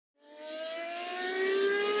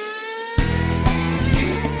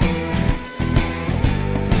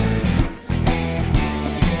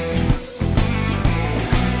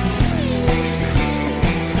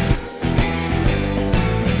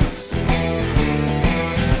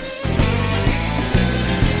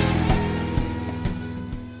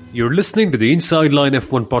You're listening to the Inside Line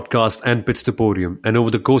F1 podcast and Pits to Podium, and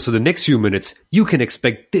over the course of the next few minutes, you can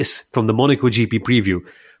expect this from the Monaco GP preview.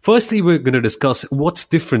 Firstly, we're going to discuss what's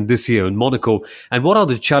different this year in Monaco and what are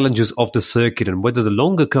the challenges of the circuit and whether the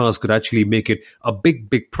longer cars could actually make it a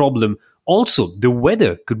big problem. Also, the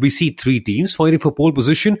weather. Could we see three teams fighting for pole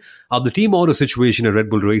position? Are the team order situation at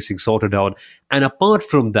Red Bull Racing sorted out? And apart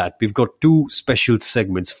from that, we've got two special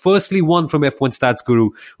segments. Firstly, one from F1 Stats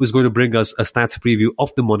Guru, who's going to bring us a stats preview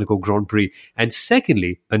of the Monaco Grand Prix. And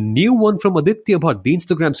secondly, a new one from Aditya Bhatt, the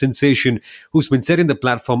Instagram sensation, who's been setting the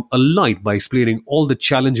platform alight by explaining all the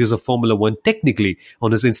challenges of Formula One technically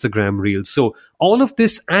on his Instagram Reels. So all of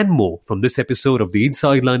this and more from this episode of the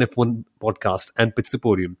Inside Line F1 podcast and Pits to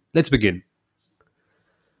Podium. Let's begin.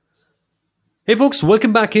 Hey folks,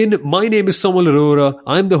 welcome back in. My name is Samuel Arora.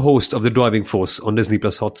 I'm the host of The Driving Force on Disney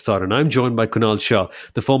Plus Hotstar, and I'm joined by Kunal Shah,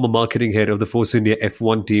 the former marketing head of the Force India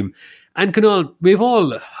F1 team. And Kunal, we've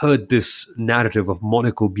all heard this narrative of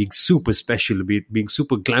Monaco being super special, being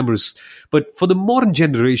super glamorous. But for the modern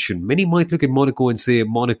generation, many might look at Monaco and say,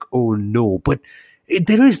 Monaco, oh no. But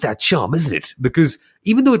there is that charm, isn't it? Because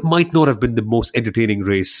even though it might not have been the most entertaining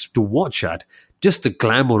race to watch at, just the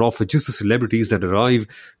glamour of it, just the celebrities that arrive,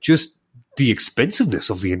 just the expensiveness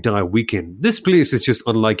of the entire weekend. This place is just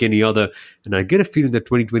unlike any other, and I get a feeling that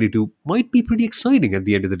 2022 might be pretty exciting at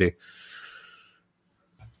the end of the day.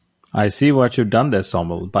 I see what you've done there,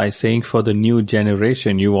 Somal. By saying for the new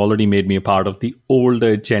generation, you already made me a part of the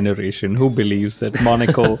older generation who believes that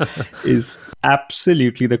Monaco is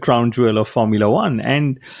absolutely the crown jewel of Formula One.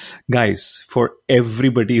 And guys, for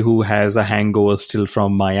everybody who has a hangover still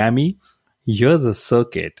from Miami, here's a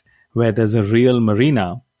circuit where there's a real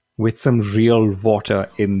marina with some real water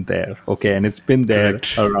in there, okay? And it's been there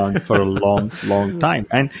around for a long time.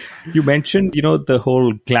 And you mentioned, the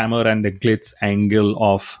whole glamour and the glitz angle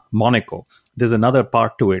of Monaco. There's another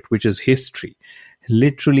part to it, which is history.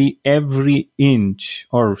 Literally every inch,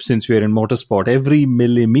 or since we're in motorsport, every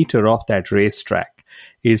millimeter of that racetrack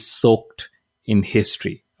is soaked in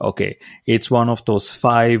history. Okay, it's one of those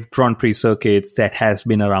 5 Grand Prix circuits that has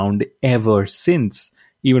been around ever since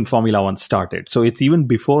even Formula One started. So it's even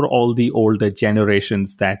before all the older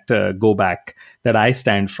generations that go back that I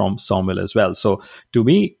stand from Sawmill as well. So to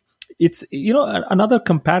me, it's, another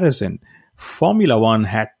comparison. Formula One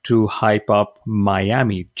had to hype up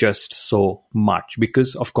Miami just so much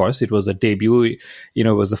because, of course, it was a debut. It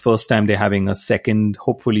was the first time they're having a second,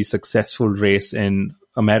 hopefully successful race in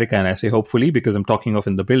America. And I say hopefully because I'm talking of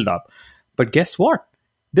in the build-up. But guess what?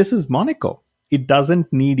 This is Monaco. It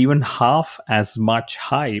doesn't need even half as much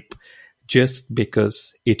hype just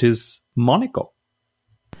because it is Monaco.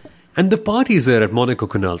 And the parties there at Monaco,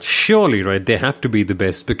 Kunal, surely, right, they have to be the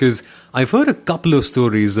best because I've heard a couple of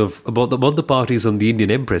stories about the parties on the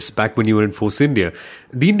Indian Empress back when you were in Force India.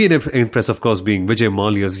 The Indian Empress, of course, being Vijay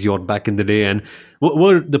Mallya's yacht back in the day. And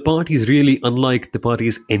were the parties really unlike the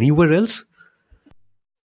parties anywhere else?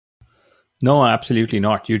 No, absolutely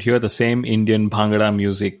not. You'd hear the same Indian Bhangra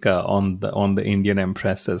music on the Indian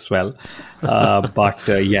Empress as well. But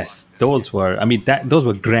yes, those were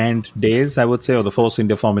grand days, I would say, of the Force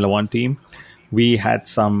India Formula One team. We had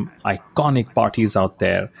some iconic parties out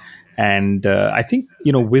there. And I think,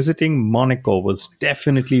 visiting Monaco was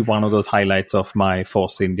definitely one of those highlights of my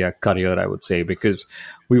Force India career, I would say, because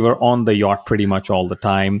we were on the yacht pretty much all the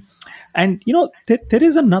time. And, there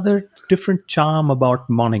is another different charm about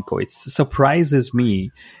Monaco. It surprises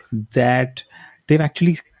me that they've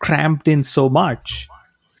actually cramped in so much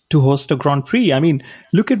to host a Grand Prix. I mean,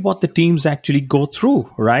 look at what the teams actually go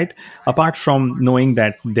through, right? Apart from knowing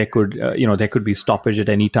that there could be stoppage at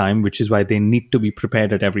any time, which is why they need to be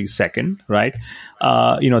prepared at every second, right?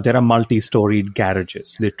 There are multi-storied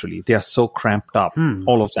garages, literally. They are so cramped up,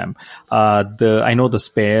 all of them. I know the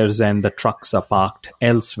spares and the trucks are parked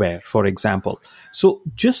elsewhere, for example. So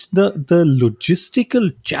just the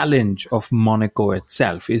logistical challenge of Monaco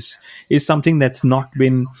itself is something that's not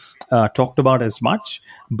been talked about as much,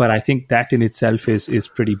 but I think that in itself is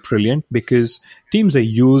pretty brilliant because teams are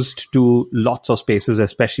used to lots of spaces,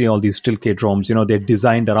 especially all these Stilke-dromes. They're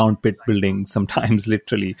designed around pit buildings sometimes,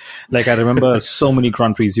 literally. Like I remember so many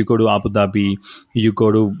Grand Prix. You go to Abu Dhabi, you go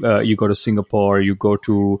to Singapore, you go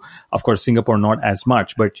to, of course, Singapore not as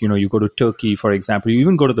much, but you go to Turkey, for example. You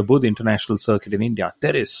even go to the Buddh International Circuit in India.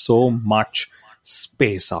 There is so much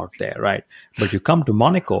space out there, right? But you come to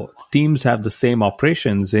Monaco, teams have the same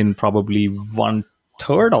operations in probably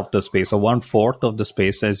 1/3 of the space or 1/4 of the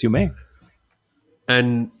space as you may.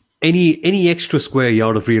 And any extra square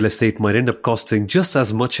yard of real estate might end up costing just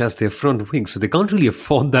as much as their front wing. So they can't really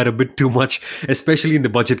afford that a bit too much, especially in the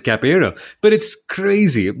budget cap era. But it's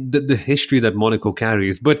crazy, the history that Monaco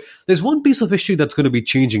carries. But there's one piece of history that's going to be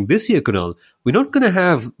changing this year, Kunal. We're not going to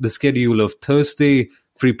have the schedule of Thursday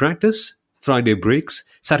free practice, Friday breaks,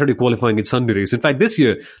 Saturday qualifying, and Sunday race. In fact, this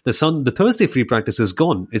year, the Thursday free practice is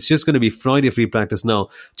gone. It's just going to be Friday free practice now,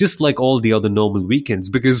 just like all the other normal weekends,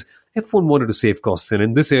 because F1 wanted to save costs. And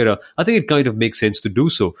in this era, I think it kind of makes sense to do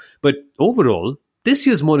so. But overall, this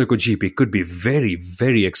year's Monaco GP could be very,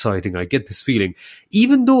 very exciting. I get this feeling.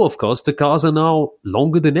 Even though, of course, the cars are now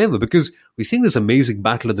longer than ever, because we're seeing this amazing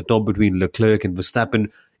battle at the top between Leclerc and Verstappen.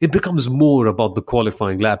 It becomes more about the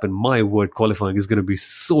qualifying lap. And my word, qualifying is going to be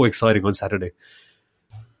so exciting on Saturday.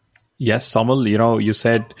 Yes, Samuel, you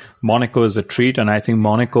said Monaco is a treat, and I think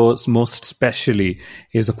Monaco most especially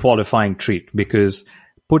is a qualifying treat, because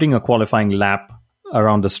putting a qualifying lap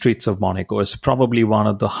around the streets of Monaco is probably one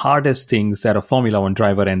of the hardest things that a Formula One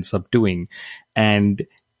driver ends up doing. And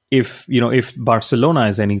if Barcelona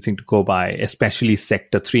is anything to go by, especially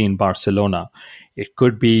Sector 3 in Barcelona, it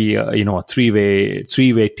could be a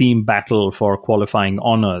three-way team battle for qualifying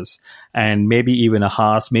honors, and maybe even a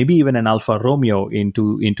Haas, maybe even an Alfa Romeo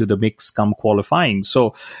into the mix come qualifying.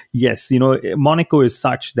 So yes, Monaco is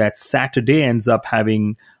such that Saturday ends up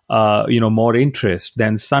having more interest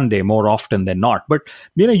than Sunday more often than not. But,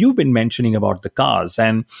 you've been mentioning about the cars.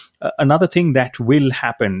 And another thing that will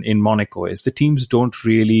happen in Monaco is the teams don't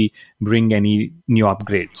really bring any new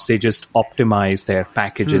upgrades. They just optimize their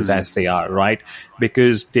packages as they are, right?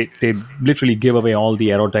 Because they literally give away all the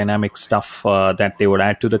aerodynamic stuff that they would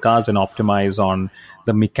add to the cars and optimize on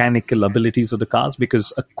the mechanical abilities of the cars.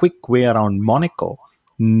 Because a quick way around Monaco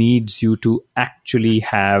needs you to actually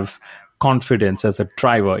have confidence as a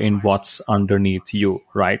driver in what's underneath you,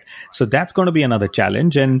 right? So that's going to be another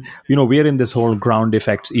challenge. And, we're in this whole ground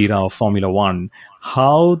effects era of Formula One.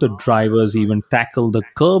 How the drivers even tackle the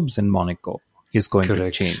curbs in Monaco is going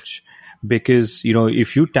to change. Because,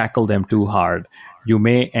 if you tackle them too hard, you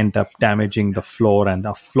may end up damaging the floor, and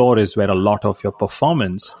the floor is where a lot of your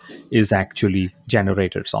performance is actually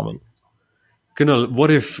generated, Samuel. Kunal, what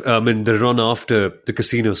if the run after the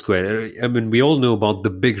Casino Square? We all know about the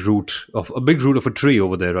big root of a tree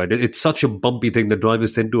over there, right? It's such a bumpy thing that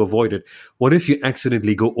drivers tend to avoid it. What if you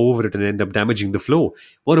accidentally go over it and end up damaging the floor?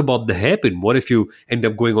 What about the hairpin? What if you end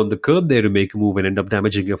up going on the curb there to make a move and end up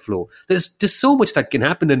damaging your floor? There's just so much that can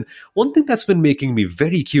happen. And one thing that's been making me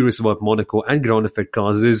very curious about Monaco and ground effect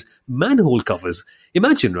cars is manhole covers.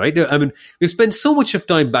 Imagine, right? We've spent so much of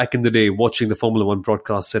time back in the day watching the Formula One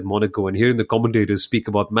broadcasts at Monaco and hearing the commentators speak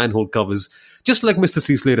about manhole covers, just like Mr.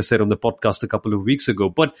 Steve Slater said on the podcast a couple of weeks ago.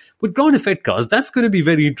 But with ground effect cars, that's going to be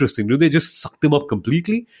very interesting. Do they just suck them up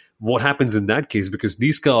completely? What happens in that case? Because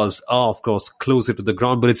these cars are, of course, closer to the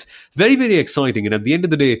ground, but it's very, very exciting. And at the end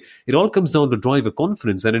of the day, it all comes down to driver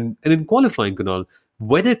confidence. And in qualifying, Kunal,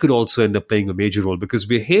 weather could also end up playing a major role, because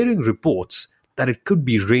we're hearing reports that it could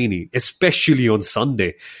be rainy, especially on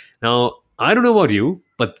Sunday. Now, I don't know about you,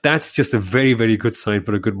 but that's just a very, very good sign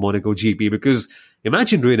for a good Monaco GP, because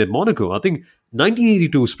imagine rain at Monaco. I think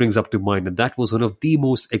 1982 springs up to mind, and that was one of the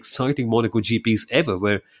most exciting Monaco GPs ever,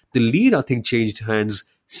 where the lead, I think, changed hands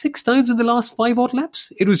 6 times in the last 5 odd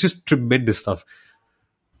laps. It was just tremendous stuff.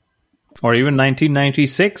 Or even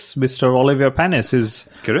 1996, Mr. Olivier Panis' is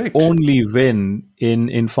only win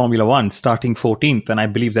in Formula One, starting 14th. And I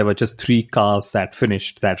believe there were just 3 cars that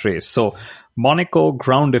finished that race. So Monaco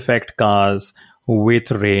ground effect cars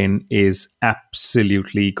with rain is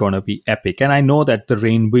absolutely going to be epic. And I know that the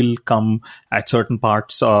rain will come at certain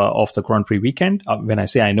parts of the Grand Prix weekend. When I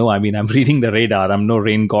say I know, I mean I'm reading the radar. I'm no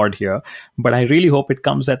rain god here. But I really hope it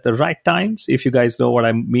comes at the right times, if you guys know what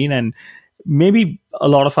I mean. And maybe a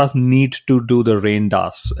lot of us need to do the rain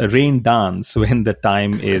dance when the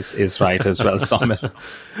time is right as well, Samuel.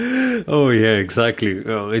 Oh, yeah, exactly.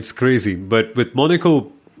 It's crazy. But with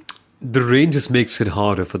Monaco, the rain just makes it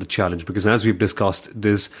harder for the challenge, because as we've discussed,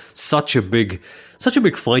 there's such a big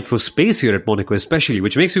fight for space here at Monaco, especially,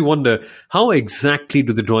 which makes me wonder, how exactly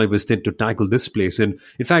do the drivers tend to tackle this place? And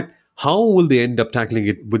in fact, how will they end up tackling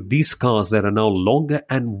it with these cars that are now longer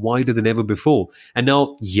and wider than ever before? And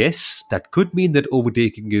now, yes, that could mean that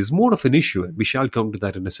overtaking is more of an issue, and we shall come to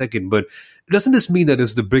that in a second. But doesn't this mean that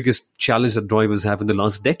it's the biggest challenge that drivers have in the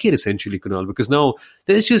last decade, essentially, Kunal? Because now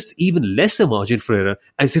there's just even lesser margin for error,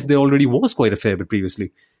 as if there already was quite a fair bit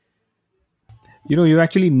previously. You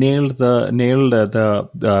actually nailed it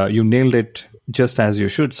just as you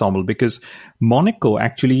should, Somal, because Monaco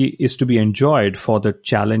actually is to be enjoyed for the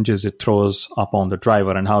challenges it throws upon the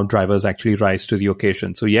driver and how drivers actually rise to the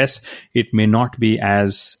occasion. So yes, it may not be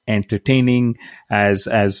as entertaining as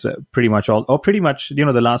pretty much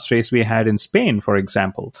the last race we had in Spain, for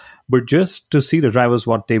example. But just to see the drivers,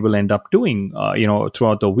 what they will end up doing,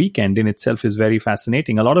 throughout the weekend in itself is very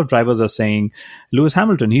fascinating. A lot of drivers are saying, Lewis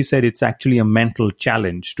Hamilton, he said it's actually a mental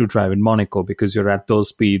challenge to drive in Monaco because you're at those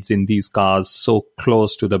speeds in these cars so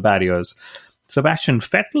close to the barriers. Sebastian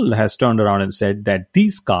Vettel has turned around and said that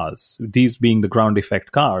these cars, these being the ground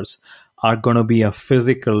effect cars, are going to be a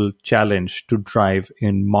physical challenge to drive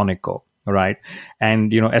in Monaco. Right.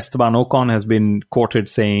 And, Esteban Ocon has been quoted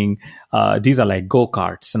saying, these are like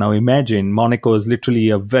go-karts. Now imagine Monaco is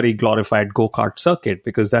literally a very glorified go-kart circuit,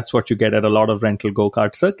 because that's what you get at a lot of rental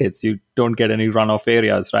go-kart circuits. You don't get any runoff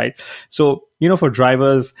areas, right? So, for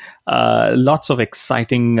drivers, lots of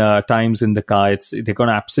exciting times in the car. They're going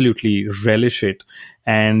to absolutely relish it.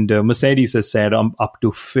 And Mercedes has said up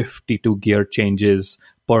to 52 gear changes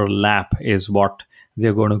per lap is what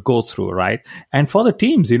they're going to go through, right? And for the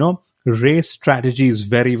teams, race strategy is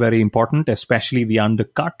very, very important, especially the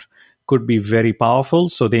undercut could be very powerful.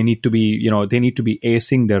 So they need to be,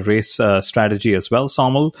 acing their race strategy as well,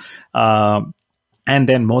 Somal. And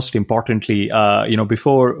then most importantly,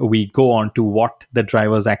 before we go on to what the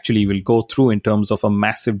drivers actually will go through in terms of a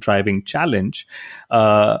massive driving challenge,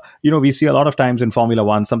 we see a lot of times in Formula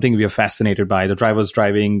One, something we are fascinated by. The driver's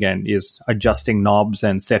driving and is adjusting knobs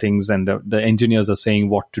and settings, and the engineers are saying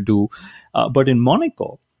what to do. But in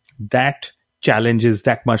Monaco, that challenge is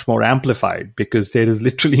that much more amplified because there is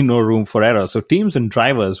literally no room for error. So teams and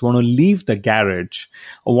drivers want to leave the garage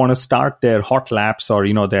or want to start their hot laps or,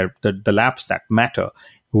 the laps that matter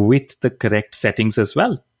with the correct settings as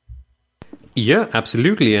well. Yeah,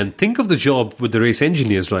 absolutely. And think of the job with the race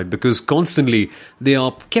engineers, right? Because constantly they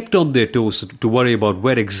are kept on their toes to worry about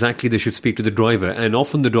where exactly they should speak to the driver. And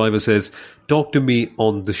often the driver says, talk to me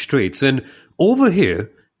on the straights. And over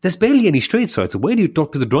here, there's barely any straights, right? So where do you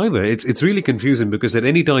talk to the driver? It's really confusing because at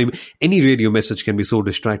any time, any radio message can be so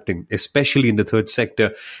distracting, especially in the third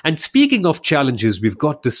sector. And speaking of challenges, we've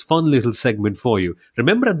got this fun little segment for you.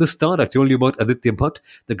 Remember at the start, I told you about Aditya Bhatt,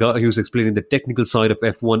 the guy who's explaining the technical side of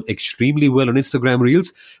F1 extremely well on Instagram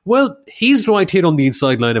Reels? Well, he's right here on the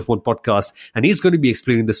Inside Line F1 podcast, and he's going to be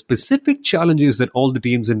explaining the specific challenges that all the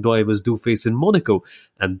teams and drivers do face in Monaco.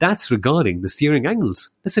 And that's regarding the steering angles.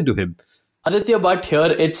 Listen to him. Aditya Bhatt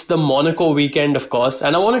here. It's the Monaco weekend, of course,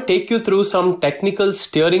 and I want to take you through some technical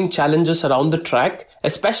steering challenges around the track,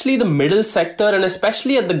 especially the middle sector and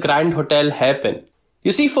especially at the Grand Hotel hairpin.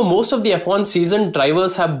 You see, for most of the F1 season,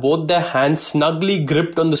 drivers have both their hands snugly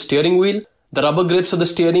gripped on the steering wheel, the rubber grips of the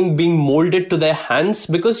steering being molded to their hands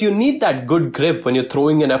because you need that good grip when you're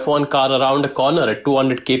throwing an F1 car around a corner at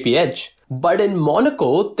 200 kph. But in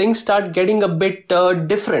Monaco, things start getting a bit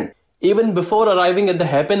different. Even before arriving at the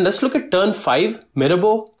hairpin, let's look at turn 5,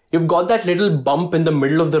 Mirabeau. You've got that little bump in the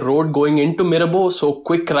middle of the road going into Mirabeau, so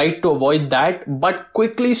quick right to avoid that, but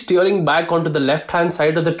quickly steering back onto the left-hand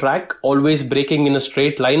side of the track, always braking in a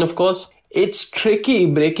straight line, of course. It's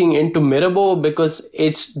tricky braking into Mirabeau because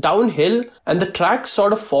it's downhill and the track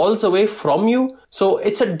sort of falls away from you. So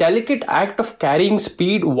it's a delicate act of carrying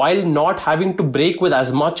speed while not having to brake with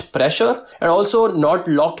as much pressure and also not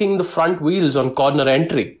locking the front wheels on corner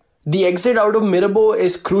entry. The exit out of Mirabeau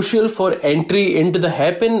is crucial for entry into the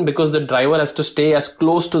hairpin because the driver has to stay as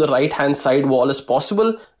close to the right-hand side wall as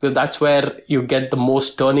possible, because that's where you get the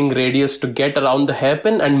most turning radius to get around the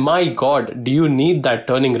hairpin, and my god, do you need that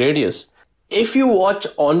turning radius. If you watch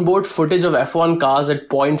onboard footage of F1 cars at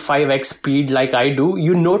 0.5x speed like I do,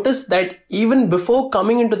 you notice that even before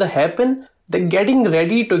coming into the hairpin, they're getting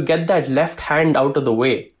ready to get that left hand out of the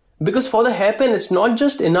way. Because for the hairpin, it's not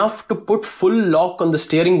just enough to put full lock on the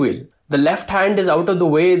steering wheel. The left hand is out of the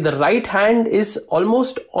way, the right hand is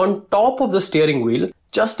almost on top of the steering wheel,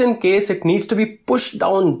 just in case it needs to be pushed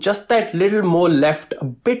down just that little more left, a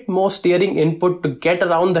bit more steering input to get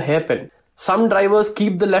around the hairpin. Some drivers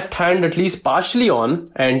keep the left hand at least partially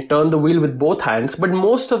on and turn the wheel with both hands, but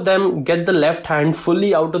most of them get the left hand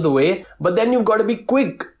fully out of the way, but then you've got to be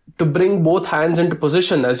quick to bring both hands into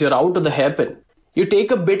position as you're out of the hairpin. You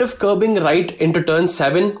take a bit of curbing right into turn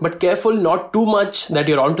 7, but careful not too much that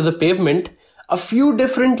you're onto the pavement. A few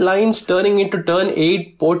different lines turning into turn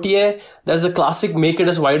 8, Portier. There's the classic make it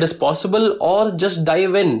as wide as possible or just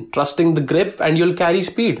dive in, trusting the grip and you'll carry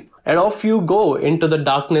speed. and off you go into the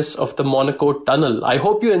darkness of the Monaco tunnel. I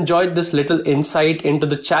hope you enjoyed this little insight into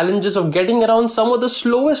the challenges of getting around some of the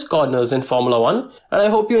slowest corners in Formula One, and I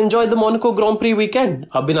hope you enjoyed the Monaco Grand Prix weekend.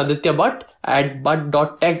 I've been Aditya Bhatt at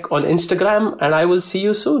butt.tech on Instagram, and I will see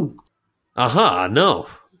you soon. Aha, no.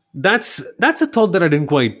 That's a thought that I didn't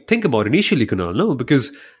quite think about initially, Kunal, no,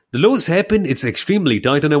 because the Lowe's hairpin, it's extremely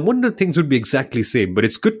tight, and I wonder things would be exactly the same, but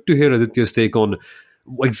it's good to hear Aditya's take on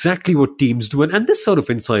exactly what teams do, and this sort of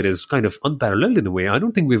insight is kind of unparalleled in a way. I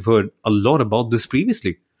don't think we've heard a lot about this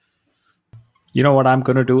previously. You know what I'm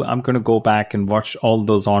going to do? I'm going to go back and watch all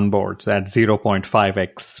those onboards at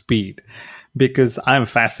 0.5x speed, because I'm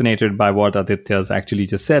fascinated by what Aditya's actually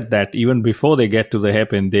just said, that even before they get to the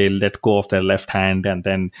hairpin, they let go of their left hand, and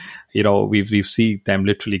then, we've seen them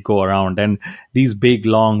literally go around. And these big,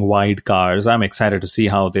 long, wide cars, I'm excited to see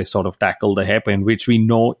how they sort of tackle the hairpin, which we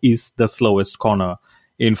know is the slowest corner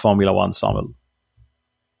in Formula One, Samuel.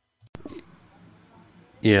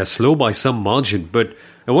 Yeah, slow by some margin, but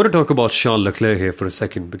I want to talk about Charles Leclerc here for a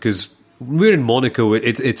second, because we're in Monaco.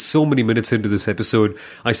 It's so many minutes into this episode.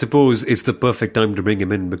 I suppose it's the perfect time to bring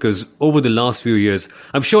him in, because over the last few years,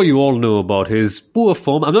 I'm sure you all know about his poor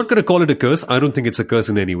form. I'm not going to call it a curse. I don't think it's a curse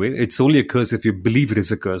in any way. It's only a curse if you believe it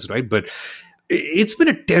is a curse, right? But it's been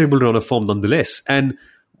a terrible run of form nonetheless. And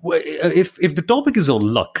if the topic is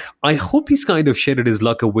on luck, I hope he's kind of shedded his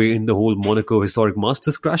luck away in the whole Monaco Historic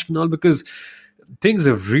Masters crash, Kunal, because things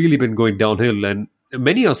have really been going downhill, and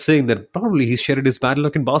many are saying that probably he's shedded his bad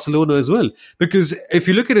luck in Barcelona as well. Because if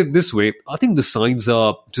you look at it this way, I think the signs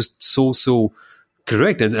are just so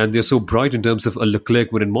correct, and they're so bright in terms of a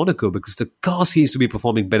Leclerc win in Monaco, because the car seems to be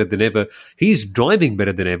performing better than ever. He's driving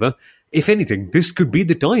better than ever. If anything, this could be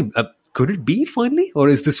the time. Could it be finally? Or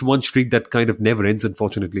is this one streak that kind of never ends,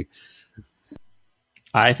 unfortunately?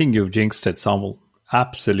 I think you've jinxed it, Samuel.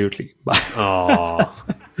 Absolutely. Oh,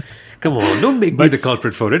 come on, don't make me the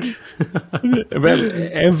culprit for it. Well,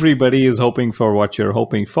 everybody is hoping for what you're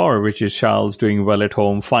hoping for, which is Charles doing well at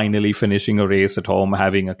home, finally finishing a race at home,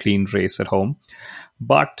 having a clean race at home.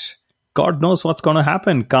 But God knows what's going to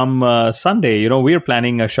happen come Sunday. We're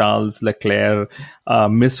planning a Charles Leclerc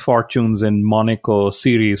Misfortunes in Monaco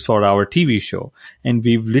series for our TV show. And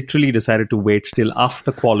we've literally decided to wait till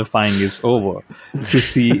after qualifying is over to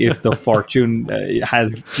see if the fortune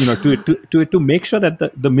has, to make sure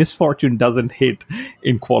that the misfortune doesn't hit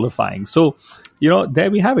in qualifying. So,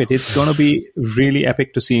 there we have it. It's going to be really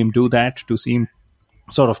epic to see him do that, to see him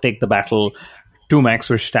sort of take the battle to Max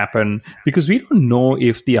Verstappen, because we don't know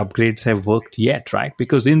if the upgrades have worked yet, right?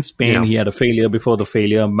 Because in Spain, he had a failure before the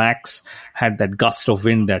failure. Max had that gust of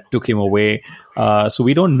wind that took him away. So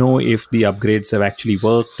we don't know if the upgrades have actually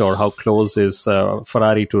worked, or how close is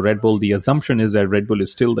Ferrari to Red Bull. The assumption is that Red Bull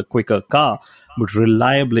is still the quicker car, but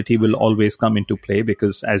reliability will always come into play,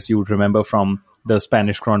 because as you remember from the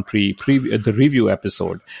Spanish Grand Prix the review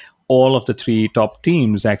episode, all of the three top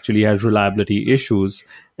teams actually had reliability issues,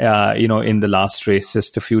 in the last race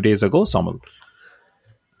just a few days ago, Samuel.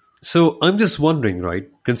 So I'm just wondering, right,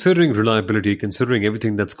 considering reliability, considering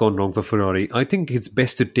everything that's gone wrong for Ferrari, I think it's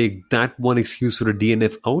best to take that one excuse for a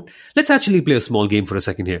DNF out. Let's actually play a small game for a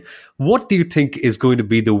second here. What do you think is going to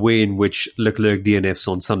be the way in which Leclerc DNFs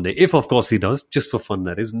on Sunday? If, of course, he does, just for fun,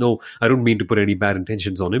 that is. No, I don't mean to put any bad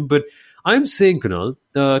intentions on him, but I'm saying, Kunal,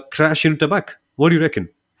 crash into back. What do you reckon?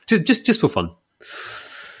 Just for fun.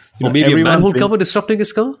 Or maybe a manhole cover disrupting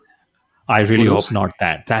his car? I really hope not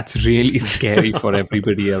that. That's really scary for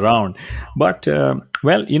everybody around. But,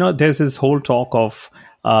 there's this whole talk of,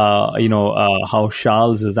 how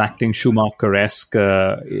Charles is acting Schumacher-esque,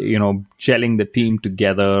 gelling the team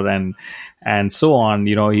together and so on.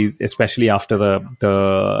 He's, especially after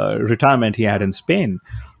the retirement he had in Spain.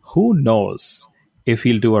 Who knows if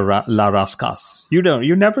he'll do a La Rascas? You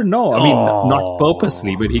never know. I mean, not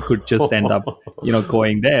purposely, but he could just end up,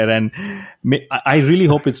 going there. And I really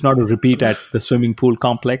hope it's not a repeat at the swimming pool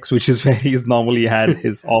complex, which is where he's normally had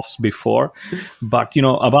his offs before. But,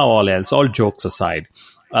 above all else, all jokes aside,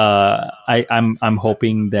 I'm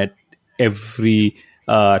hoping that every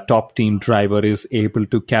top team driver is able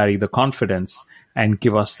to carry the confidence and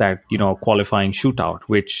give us that, qualifying shootout,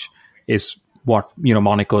 which is what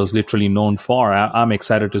Monaco is literally known for. I'm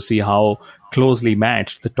excited to see how closely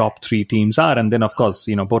matched the top three teams are, and then of course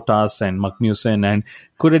Bottas and Magnussen, and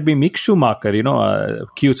could it be Mick Schumacher,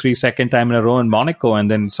 Q3 second time in a row in Monaco,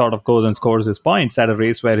 and then sort of goes and scores his points at a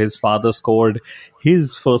race where his father scored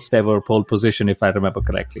his first ever pole position, if I remember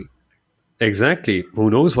correctly. Exactly. Who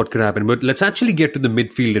knows what could happen? But let's actually get to the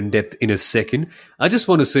midfield in depth in a second. I just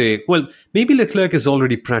want to say, well, maybe Leclerc has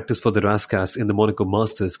already practiced for the Rascas in the Monaco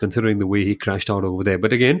Masters, considering the way he crashed out over there.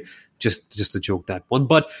 But again, just a joke, that one.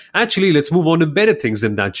 But actually, let's move on to better things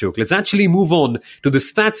than that joke. Let's actually move on to the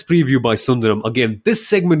stats preview by Sundaram. Again, this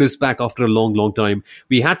segment is back after a long, long time.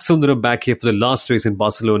 We had Sundaram back here for the last race in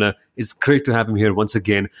Barcelona. It's great to have him here once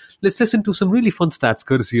again. Let's listen to some really fun stats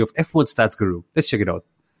courtesy of F1 Stats Guru. Let's check it out.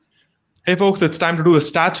 Hey folks, it's time to do a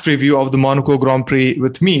stats preview of the Monaco Grand Prix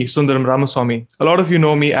with me, Sundaram Ramaswamy. A lot of you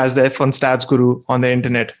know me as the F1 Stats Guru on the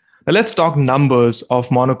internet. Now let's talk numbers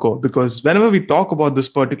of Monaco, because whenever we talk about this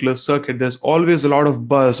particular circuit, there's always a lot of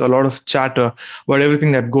buzz, a lot of chatter about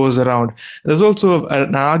everything that goes around. There's also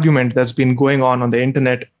an argument that's been going on the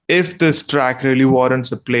internet if this track really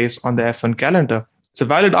warrants a place on the F1 calendar. It's a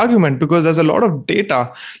valid argument because there's a lot of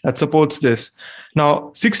data that supports this.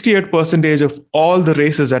 Now, 68% of all the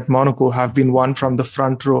races at Monaco have been won from the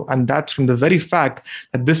front row, and that's from the very fact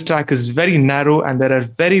that this track is very narrow and there are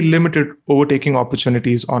very limited overtaking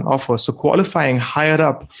opportunities on offer. So qualifying higher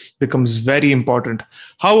up becomes very important.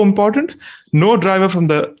 How important? No driver in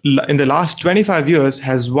the last 25 years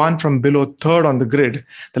has won from below third on the grid.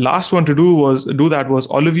 The last one to do that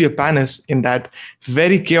was Olivier Panis in that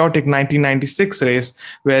very chaotic 1996 race,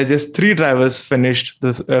 where just 3 drivers finished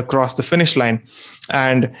across the finish line.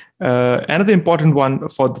 And another important one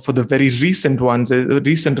for the very recent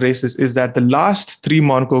races is that the last 3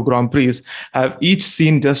 Monaco Grand Prix have each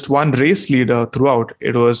seen just one race leader throughout.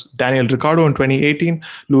 It was Daniel Ricciardo in 2018,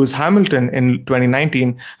 Lewis Hamilton in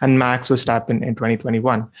 2019, and Max Verstappen in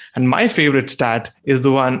 2021. And my favorite stat is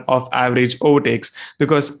the one of average overtakes,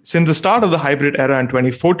 because since the start of the hybrid era in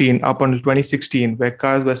 2014 up until 2016, where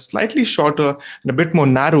cars were slightly shorter and a bit more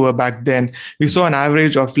narrower back then, we saw an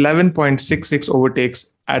average of 11.66 overtakes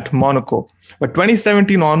at Monaco. But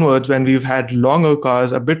 2017 onwards, when we've had longer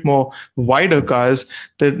cars, a bit more wider cars,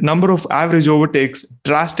 the number of average overtakes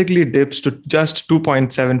drastically dips to just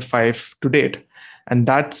 2.75 to date. And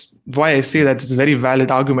that's why I say that it's a very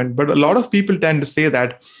valid argument. But a lot of people tend to say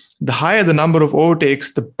that the higher the number of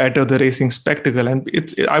overtakes, the better the racing spectacle. And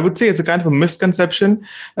I would say it's a kind of a misconception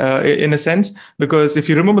in a sense, because if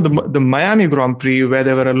you remember the Miami Grand Prix, where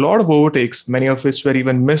there were a lot of overtakes, many of which were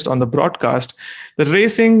even missed on the broadcast, the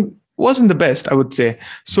racing wasn't the best, I would say.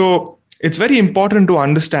 So it's very important to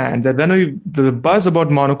understand that the buzz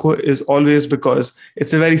about Monaco is always because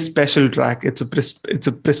it's a very special track. It's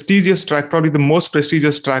a prestigious track, probably the most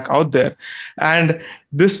prestigious track out there. And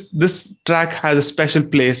this track has a special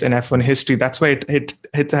place in F1 history. That's why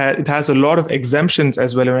it has a lot of exemptions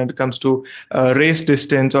as well when it comes to race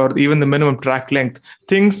distance or even the minimum track length.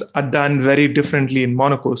 Things are done very differently in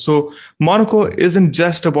Monaco. So Monaco isn't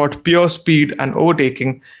just about pure speed and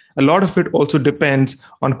overtaking. A lot of it also depends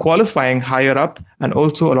on qualifying higher up, and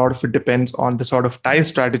also a lot of it depends on the sort of tire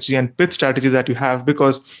strategy and pit strategy that you have,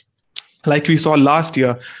 because like we saw last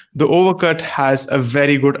year, the overcut has a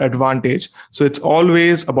very good advantage. So it's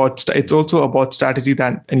also about strategy,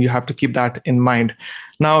 and you have to keep that in mind.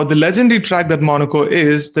 Now, the legendary track that Monaco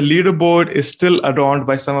is, the leaderboard is still adorned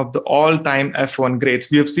by some of the all-time F1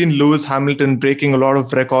 greats. We have seen Lewis Hamilton breaking a lot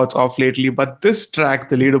of records off lately, but this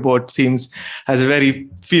track, the leaderboard, has a very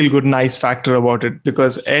feel-good, nice factor about it,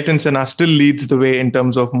 because Ayrton Senna still leads the way in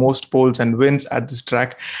terms of most poles and wins at this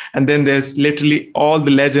track. And then there's literally all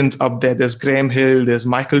the legends up there. There's Graham Hill, there's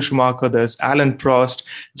Michael Schumacher, there's Alan Prost,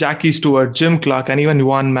 Jackie Stewart, Jim Clark, and even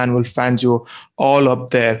Juan Manuel Fangio, all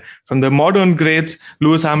up there. From the modern greats,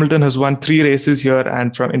 Lewis Hamilton has won 3 races here,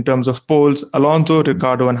 and in terms of poles, Alonso,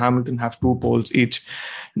 Ricciardo, and Hamilton have 2 poles each.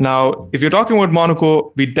 Now, if you're talking about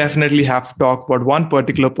Monaco, we definitely have to talk about one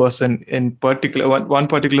particular person,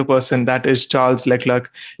 that is Charles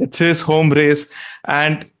Leclerc. It's his home race,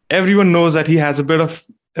 and everyone knows that he has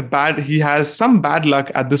some bad luck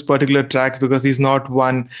at this particular track, because he's not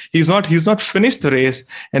finished the race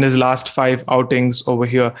in his last 5 outings over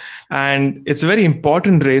here. And it's a very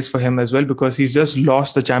important race for him as well, because he's just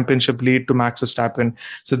lost the championship lead to Max Verstappen.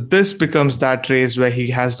 So this becomes that race where he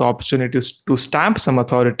has the opportunity to stamp some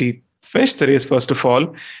authority, finish the race first of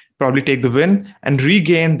all, probably take the win and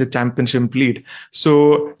regain the championship lead.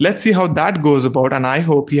 So let's see how that goes about. And I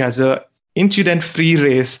hope he has a incident-free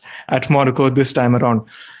race at Monaco this time around.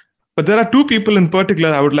 But there are 2 people in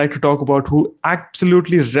particular I would like to talk about who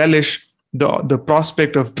absolutely relish the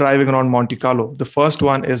prospect of driving around Monte Carlo. The first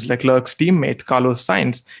one is Leclerc's teammate, Carlos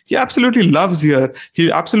Sainz. He absolutely loves here. He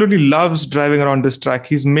absolutely loves driving around this track.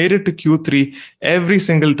 He's made it to Q3 every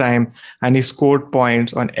single time, and he scored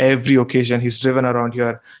points on every occasion he's driven around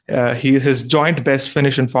here. His joint best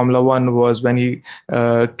finish in Formula One was when he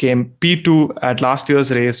came P2 at last year's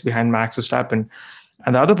race behind Max Verstappen.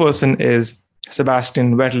 And the other person is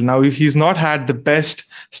Sebastian Vettel. Now, he's not had the best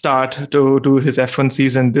start to his F1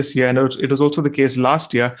 season this year, and it was also the case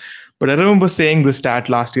last year. But I remember saying this stat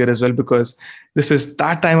last year as well, because this is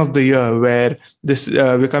that time of the year where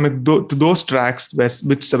we're coming to those tracks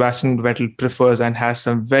which Sebastian Vettel prefers and has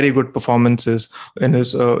some very good performances in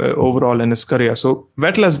his overall in his career. So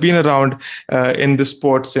Vettel has been around in the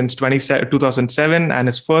sport since 2007, and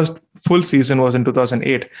his first full season was in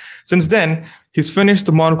 2008. Since then, he's finished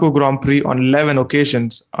the Monaco Grand Prix on 11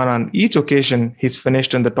 occasions, and on each occasion, he's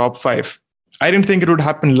finished in the top 5. I didn't think it would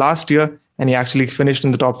happen last year, and he actually finished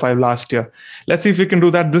in the top 5 last year. Let's see if we can do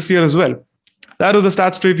that this year as well. That was the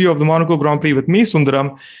stats preview of the Monaco Grand Prix with me,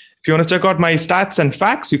 Sundaram. If you want to check out my stats and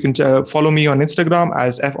facts, you can follow me on Instagram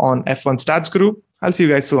as on F1 Stats Guru. I'll see you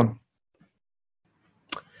guys soon.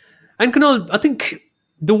 And Kunal, I think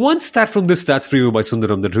the one stat from this stats preview by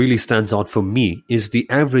Sundaram that really stands out for me is the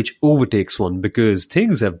average overtakes one, because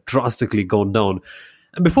things have drastically gone down.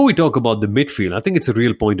 And before we talk about the midfield, I think it's a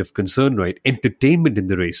real point of concern, right? Entertainment in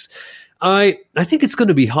the race. I think it's going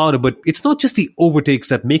to be harder, but it's not just the overtakes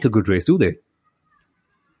that make a good race, do they?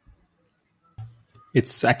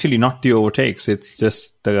 It's actually not the overtakes. It's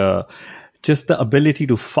just the ability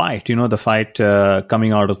to fight. The fight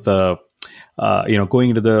coming out of the going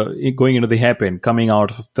into the hairpin, coming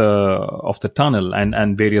out of the tunnel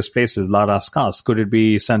and various places. La Rascasse. Could it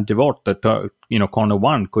be Saint Devote, corner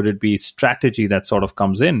one? Could it be strategy that sort of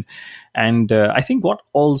comes in? And I think what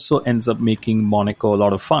also ends up making Monaco a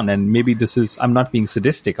lot of fun, and maybe I'm not being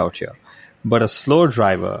sadistic out here, but a slow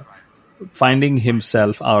driver finding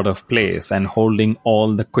himself out of place and holding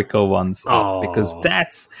all the quicker ones up, because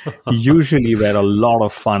that's usually where a lot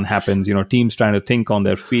of fun happens. Teams trying to think on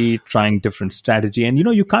their feet, trying different strategy. And,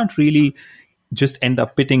 you can't really just end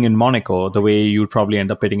up pitting in Monaco the way you'd probably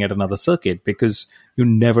end up pitting at another circuit, because you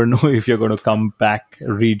never know if you're going to come back,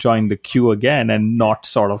 rejoin the queue again and not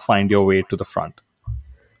sort of find your way to the front.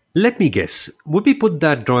 Let me guess. Would we put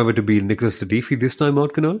that driver to be Nicholas Latifi this time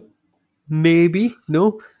out, Kunal? Maybe?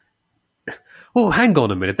 No? Oh, hang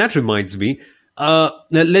on a minute. That reminds me.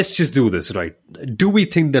 Let's just do this, right? Do we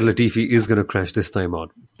think that Latifi is going to crash this time out?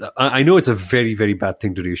 I know it's a very, very bad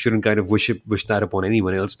thing to do. You shouldn't kind of wish that upon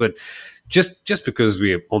anyone else. But just because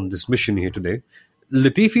we're on this mission here today,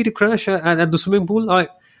 Latifi to crash at the swimming pool,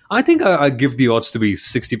 I think I'd give the odds to be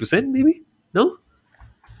 60%, maybe? No?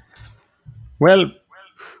 Well,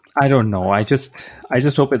 I don't know. I just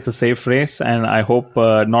hope it's a safe race, and I hope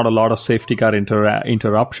not a lot of safety car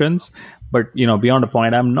interruptions. But, beyond a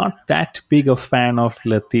point, I'm not that big a fan of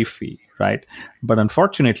Latifi, right? But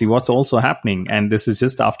unfortunately, what's also happening, and this is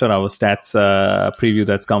just after our stats preview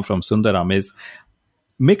that's come from Sundaram, is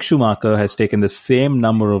Mick Schumacher has taken the same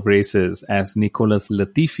number of races as Nicholas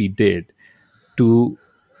Latifi did to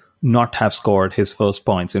not have scored his first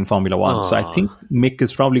points in Formula One. So I think Mick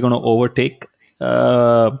is probably going to overtake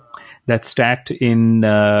that stat in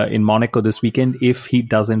Monaco this weekend if he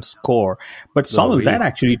doesn't score. But some of that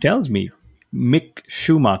actually tells me Mick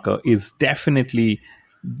Schumacher is definitely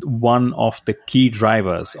one of the key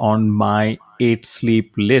drivers on my 8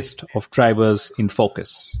 sleep list of drivers in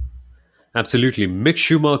focus. Absolutely. Mick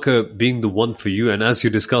Schumacher being the one for you. And as you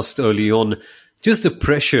discussed early on, just the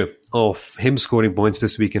pressure of him scoring points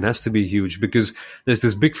this weekend has to be huge, because there's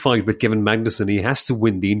this big fight with Kevin Magnussen. He has to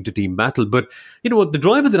win the inter-team battle. But you know what? The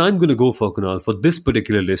driver that I'm going to go for, Kunal, for this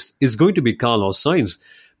particular list is going to be Carlos Sainz,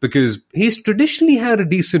 because he's traditionally had a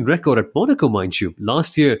decent record at Monaco, mind you.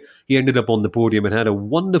 Last year, he ended up on the podium and had a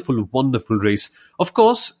wonderful, wonderful race. Of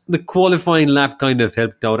course, the qualifying lap kind of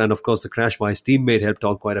helped out, and of course, the crash by his teammate helped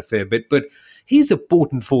out quite a fair bit. But he's a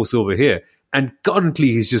potent force over here. And currently,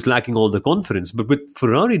 he's just lacking all the confidence. But with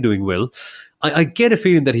Ferrari doing well, I get a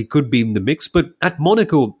feeling that he could be in the mix. But at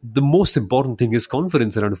Monaco, the most important thing is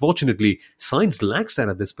confidence. And unfortunately, Sainz lacks that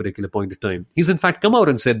at this particular point of time. He's in fact come out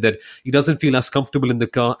and said that he doesn't feel as comfortable in the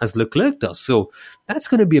car as Leclerc does. So that's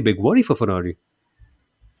going to be a big worry for Ferrari.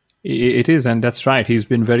 It is, and that's right. He's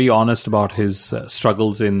been very honest about his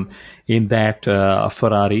struggles in that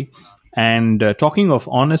Ferrari. And talking of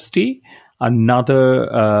honesty,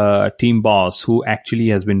 another team boss who actually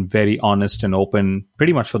has been very honest and open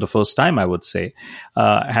pretty much for the first time, I would say,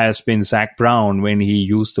 has been Zach Brown when he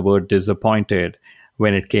used the word disappointed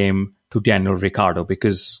when it came to Daniel Ricciardo.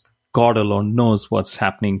 Because God alone knows what's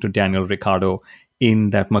happening to Daniel Ricciardo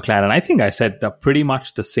in that McLaren. I think I said pretty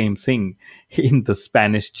much the same thing in the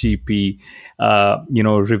Spanish GP,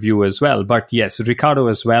 review as well. But yes, Ricciardo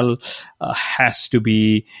as well has to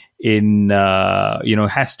be in that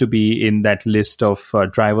list of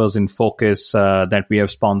drivers in focus that we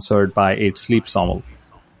have sponsored by 8 Sleep, Somal.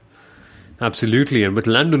 Absolutely, and with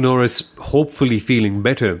Lando Norris hopefully feeling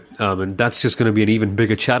better, and that's just going to be an even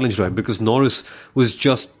bigger challenge, right? Because Norris was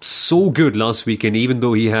just so good last weekend, even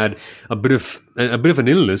though he had a bit of an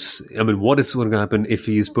illness. I mean, what is going to happen if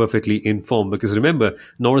he is perfectly in form? Because remember,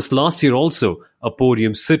 Norris last year also a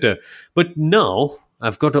podium sitter, but now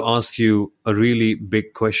I've got to ask you a really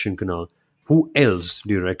big question, Kunal. Who else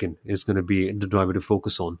do you reckon is going to be the driver to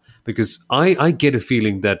focus on? Because I get a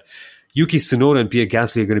feeling that Yuki Tsunoda and Pierre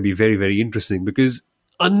Gasly are going to be very, very interesting because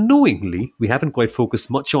unknowingly, we haven't quite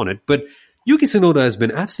focused much on it, but Yuki Tsunoda has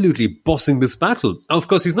been absolutely bossing this battle. Of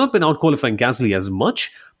course, he's not been out-qualifying Gasly as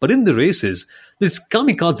much, but in the races, this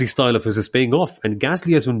kamikaze style of his is paying off, and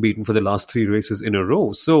Gasly has been beaten for the last 3 races in a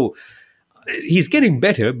row. So he's getting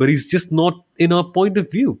better, but he's just not in our point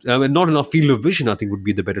of view. Not in our field of vision, I think would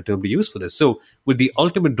be the better term to use for this. So with the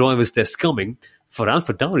ultimate drivers test coming, for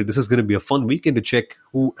AlphaTauri, this is going to be a fun weekend to check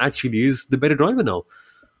who actually is the better driver now.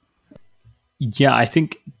 Yeah, I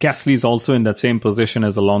think Gasly is also in that same position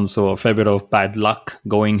as Alonso, a fair bit of bad luck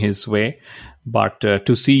going his way. But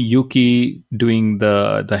to see Yuki doing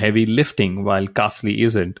the heavy lifting while Gasly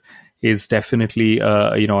isn't is definitely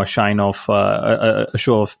a sign of a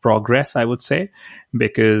show of progress, I would say,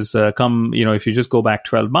 because if you just go back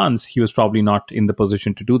 12 months, he was probably not in the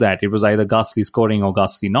position to do that. It was either Gasly scoring or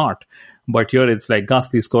Gasly not. But here it's like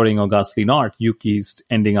Gasly scoring or Gasly not. Yuki's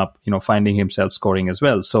ending up, finding himself scoring as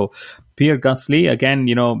well. So Pierre Gasly, again,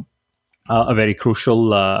 a very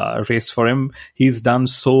crucial race for him. He's done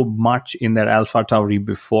so much in that AlphaTauri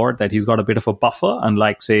before that he's got a bit of a buffer,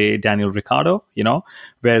 unlike, say, Daniel Ricciardo,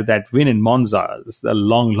 where that win in Monza is a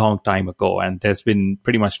long, long time ago, and there's been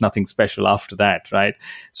pretty much nothing special after that, right?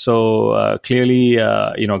 So clearly,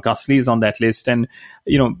 Gasly is on that list, and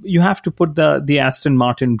you have to put the Aston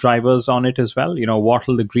Martin drivers on it as well. What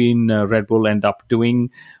will the green Red Bull end up doing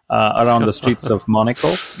around the streets of Monaco?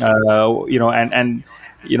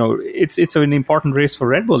 It's an important race for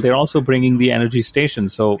Red Bull. They're also bringing the energy station.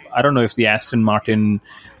 So I don't know if the Aston Martin,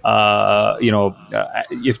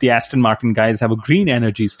 if the Aston Martin guys have a green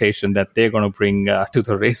energy station that they're going to bring to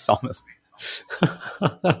the race on us.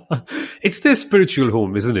 It's their spiritual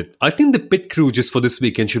home, isn't it? I think the pit crew just for this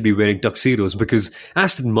weekend should be wearing tuxedos because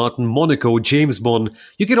Aston Martin, Monaco, James Bond,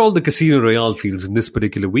 you get all the Casino Royale feels in this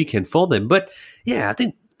particular weekend for them. But yeah, I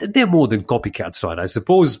think they're more than copycats, right? I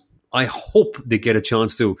suppose I hope they get a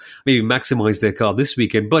chance to maybe maximize their car this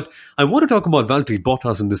weekend. But I want to talk about Valtteri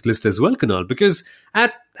Bottas in this list as well, Kunal, because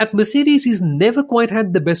at Mercedes, he's never quite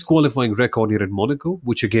had the best qualifying record here at Monaco,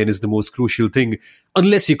 which again is the most crucial thing,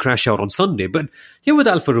 unless you crash out on Sunday. But here with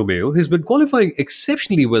Alfa Romeo, he's been qualifying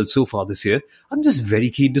exceptionally well so far this year. I'm just very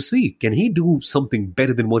keen to see, can he do something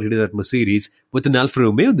better than what he did at Mercedes with an Alfa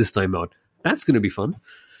Romeo this time out? That's going to be fun.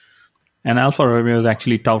 And Alfa Romeo is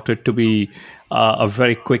actually touted to be a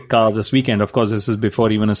very quick car this weekend. Of course, this is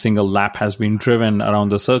before even a single lap has been driven around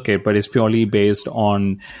the circuit, but it's purely based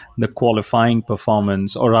on the qualifying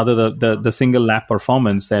performance, or rather the single lap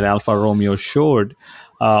performance that Alfa Romeo showed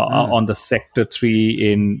on the Sector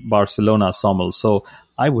 3 in Barcelona, Sommel. So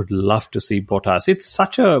I would love to see Bottas. It's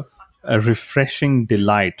such a refreshing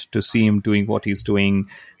delight to see him doing what he's doing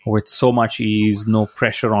with so much ease, no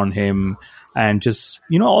pressure on him. And just,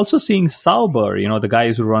 also seeing Sauber, the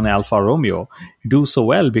guys who run Alfa Romeo, do so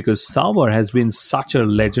well, because Sauber has been such a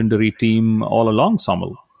legendary team all along,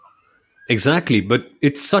 Sommel. Exactly, but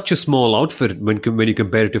it's such a small outfit when you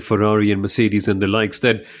compare it to Ferrari and Mercedes and the likes,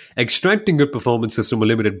 that extracting good performances from a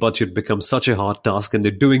limited budget becomes such a hard task, and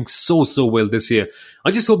they're doing so well this year.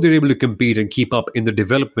 I just hope they're able to compete and keep up in the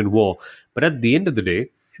development war. But at the end of the day,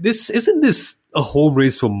 isn't this a home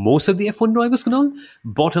race for most of the F1 drivers, Kunal?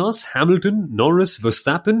 Bottas, Hamilton, Norris,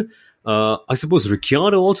 Verstappen. I suppose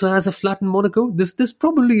Ricciardo also has a flat in Monaco. This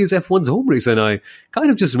probably is F1's home race, and I kind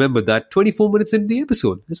of just remembered that 24 minutes into the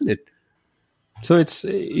episode, isn't it? So it's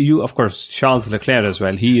of course, Charles Leclerc as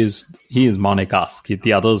well. He is Monegasque.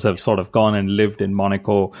 The others have sort of gone and lived in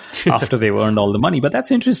Monaco after they've earned all the money. But that's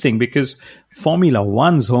interesting because Formula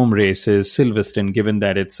One's home race is Silverstone, given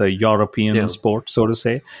that it's a European sport, so to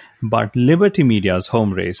say. But Liberty Media's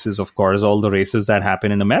home race is, of course, all the races that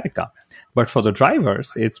happen in America. But for the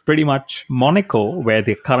drivers, it's pretty much Monaco, where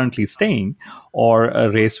they're currently staying, or a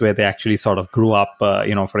race where they actually sort of grew up,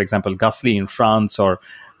 for example, Gasly in France, or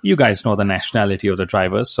you guys know the nationality of the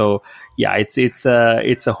drivers. So yeah, it's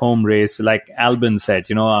a home race. Like Albon said,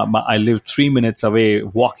 I live 3 minutes away,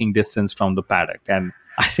 walking distance from the paddock, and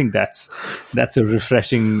I think that's a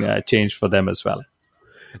refreshing change for them as well.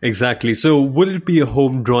 Exactly. So will it be a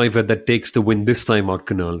home driver that takes the win this time out,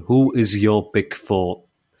 Kunal? Who is your pick for?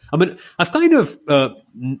 I mean, I've kind of,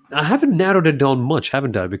 I haven't narrowed it down much,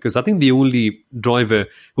 haven't I? Because I think the only drivers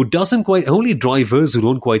who don't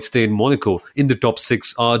quite stay in Monaco in the top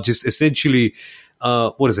 6 are just essentially,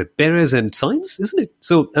 Perez and Sainz, isn't it?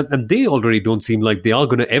 So, and they already don't seem like they are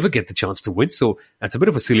going to ever get the chance to win. So that's a bit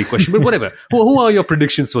of a silly question, but whatever. Who are your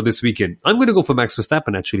predictions for this weekend? I'm going to go for Max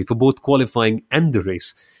Verstappen, actually, for both qualifying and the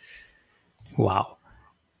race. Wow.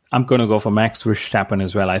 I'm going to go for Max Verstappen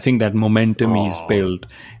as well. I think that momentum he's built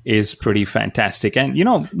is pretty fantastic. And,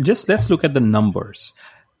 just let's look at the numbers.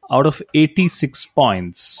 Out of 86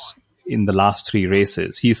 points in the last 3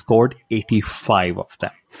 races, he scored 85 of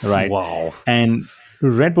them, right? Wow. And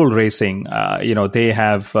Red Bull Racing, they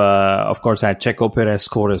have, of course, had Checo Perez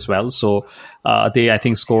score as well. So they, I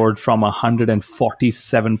think, scored from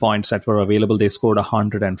 147 points that were available. They scored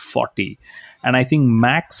 140. And I think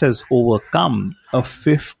Max has overcome a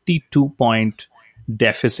 52-point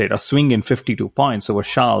deficit, a swing in 52 points over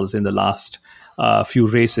Charles in the last few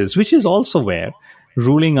races, which is also where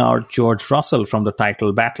ruling out George Russell from the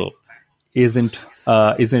title battle isn't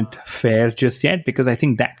fair just yet, because I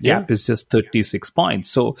think that gap is just 36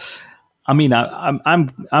 points. So, I mean,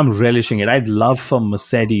 I'm relishing it. I'd love for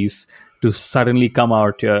Mercedes to suddenly come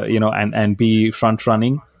out, and be front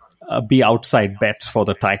running. Be outside bets for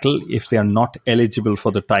the title if they are not eligible for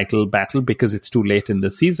the title battle because it's too late in the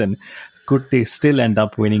season. Could they still end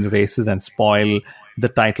up winning races and spoil the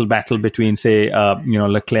title battle between, say,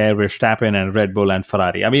 Leclerc, Verstappen, and Red Bull and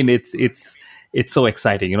Ferrari? I mean, it's so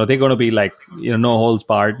exciting. They're going to be like, no holds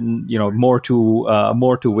barred. More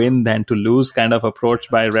to win than to lose kind of approach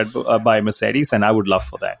by by Mercedes, and I would love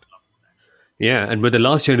for that. Yeah, and with the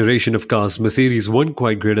last generation of cars, Mercedes weren't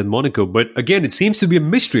quite great in Monaco. But again, it seems to be a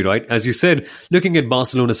mystery, right? As you said, looking at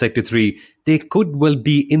Barcelona Sector 3, they could well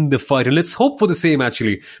be in the fight. And let's hope for the same,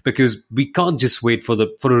 actually, because we can't just wait for a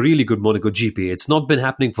really good Monaco GP. It's not been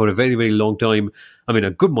happening for a very, very long time. I mean,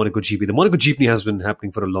 a good Monaco GP. The Monaco GP has been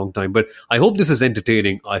happening for a long time. But I hope this is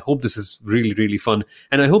entertaining. I hope this is really, really fun.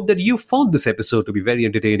 And I hope that you found this episode to be very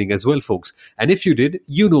entertaining as well, folks. And if you did,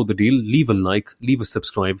 you know the deal. Leave a like, leave a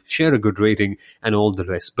subscribe, share a good rating, and all the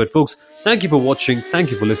rest. But folks, thank you for watching. Thank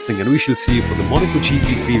you for listening. And we shall see you for the Monaco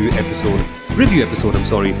GP review episode,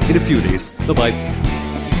 in a few days. Bye-bye.